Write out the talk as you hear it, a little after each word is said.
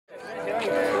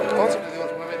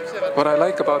What I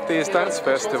like about these dance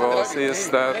festivals is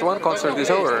that one concert is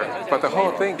over, but the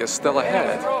whole thing is still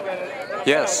ahead.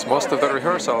 Yes, most of the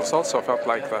rehearsals also felt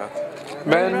like that.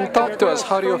 Men, talk to us,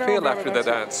 how do you feel after the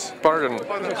dance? Pardon,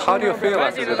 how do you feel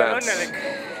after the dance?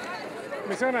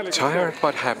 Tired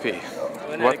but happy.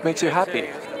 What makes you happy?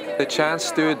 The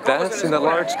chance to dance in a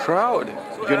large crowd,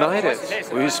 united,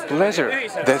 with pleasure.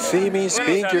 The theme is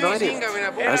being united,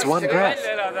 as one breath.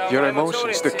 Your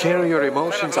emotions, to carry your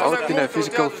emotions out in a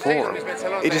physical form.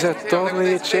 It is a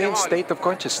totally changed state of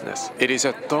consciousness. It is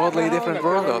a totally different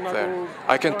world out there.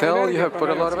 I can tell you have put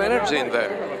a lot of energy in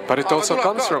there, but it also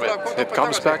comes from it. It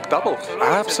comes back double.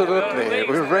 Absolutely.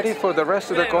 We're ready for the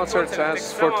rest of the concerts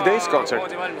as for today's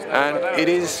concert. And it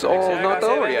is all not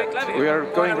over yet. We are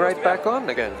going right back on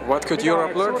again. What could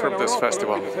Europe learn from this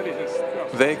festival?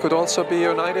 They could also be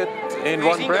united in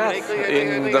one breath,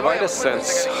 in the widest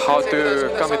sense, how to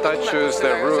come in touch with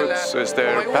their roots, with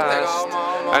their past,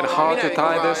 and how to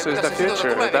tie this with the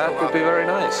future. That would be very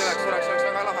nice.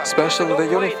 Especially the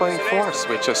unifying force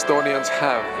which Estonians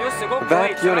have.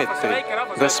 That unity,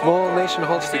 the small nation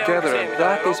holds together, and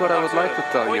that is what I would like to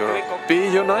tell Europe. Be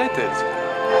united!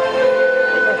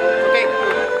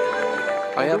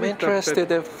 I am interested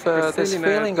if this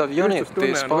feeling of unity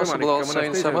is possible also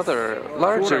in some other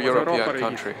larger European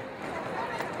country.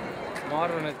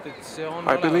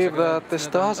 I believe that this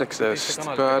does exist,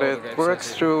 but it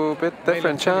works through a bit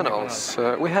different channels.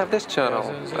 We have this channel,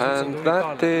 and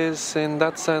that is, in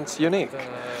that sense, unique.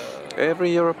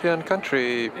 Every European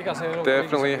country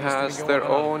definitely has their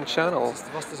own channel,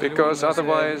 because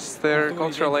otherwise their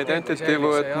cultural identity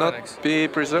would not be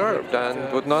preserved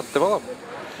and would not develop.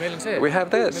 We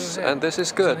have this, and this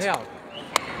is good.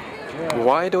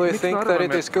 Why do we think that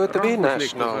it is good to be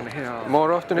national?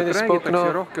 More often it is spoken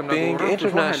of being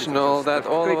international, that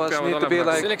all of us need to be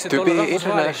like, to be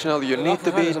international, you need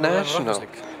to be national.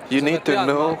 You need to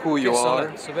know who you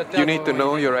are, you need to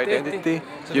know your identity,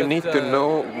 you need to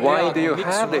know why do you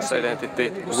have this identity,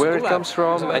 where it comes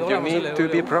from, and you need to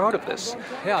be proud of this.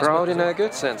 Proud in a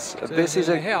good sense. This is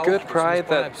a good pride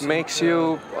that makes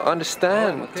you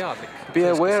understand, be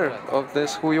aware of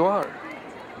this, who you are.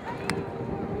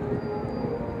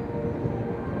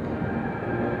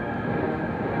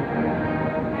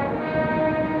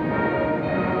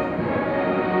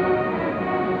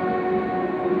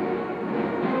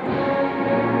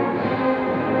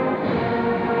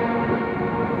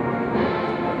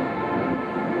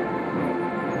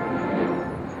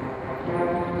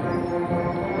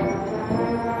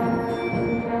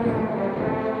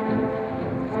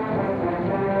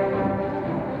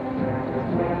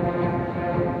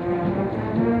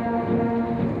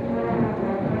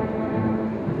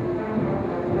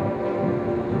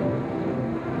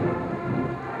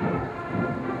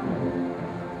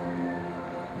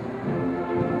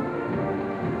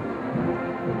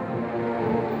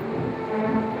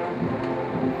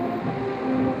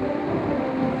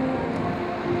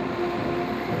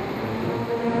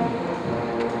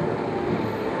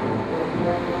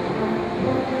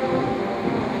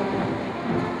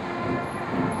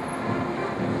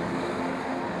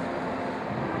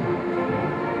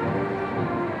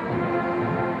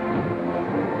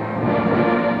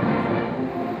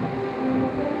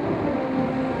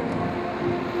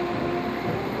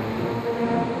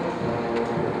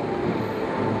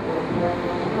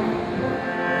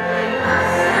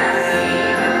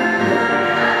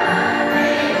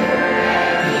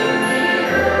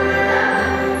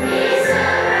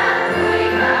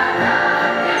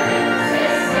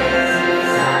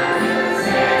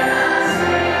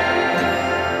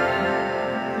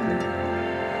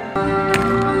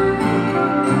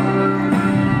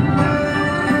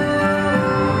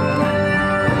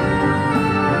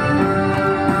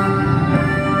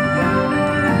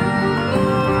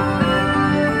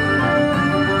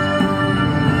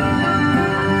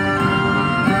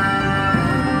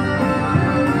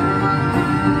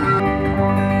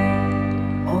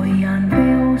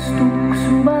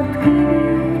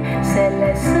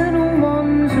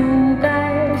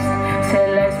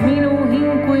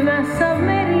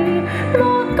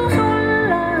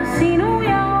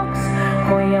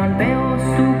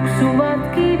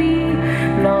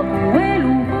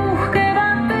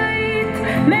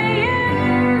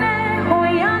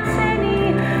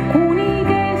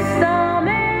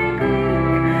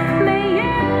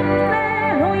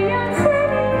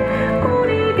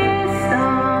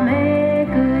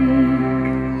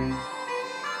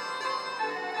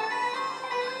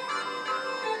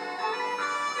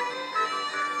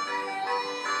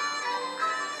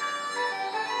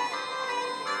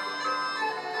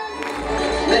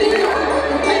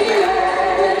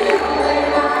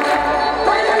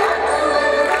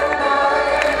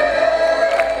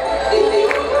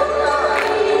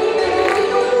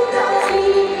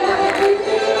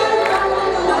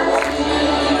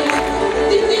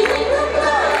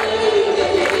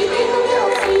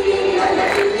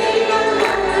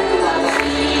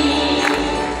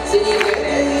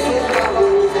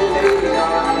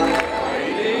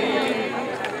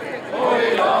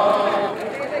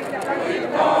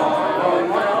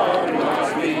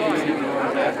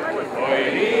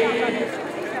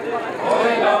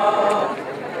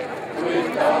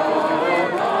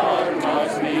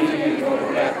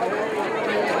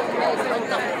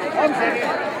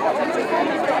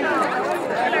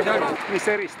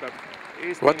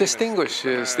 What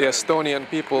distinguishes the Estonian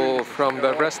people from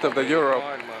the rest of the Europe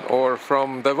or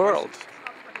from the world?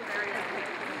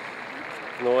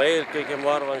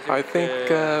 I think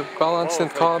balanced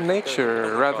and calm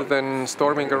nature rather than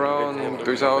storming around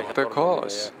without a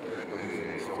cause.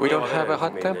 We don't have a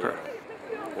hot temper.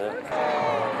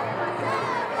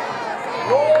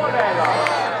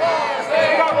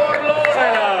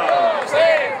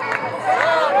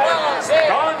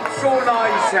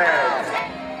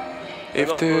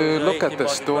 If to look at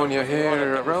Estonia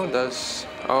here around us,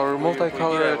 our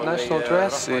multicolored national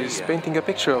dress is painting a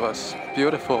picture of us,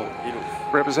 beautiful,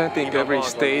 representing every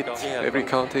state, every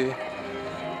county.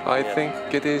 I think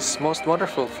it is most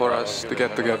wonderful for us to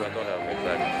get together.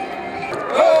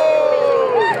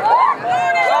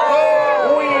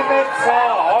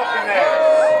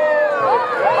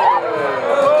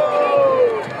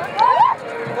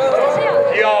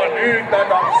 Ja nüüd ta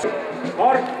tantsib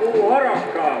Harku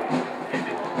Haraka.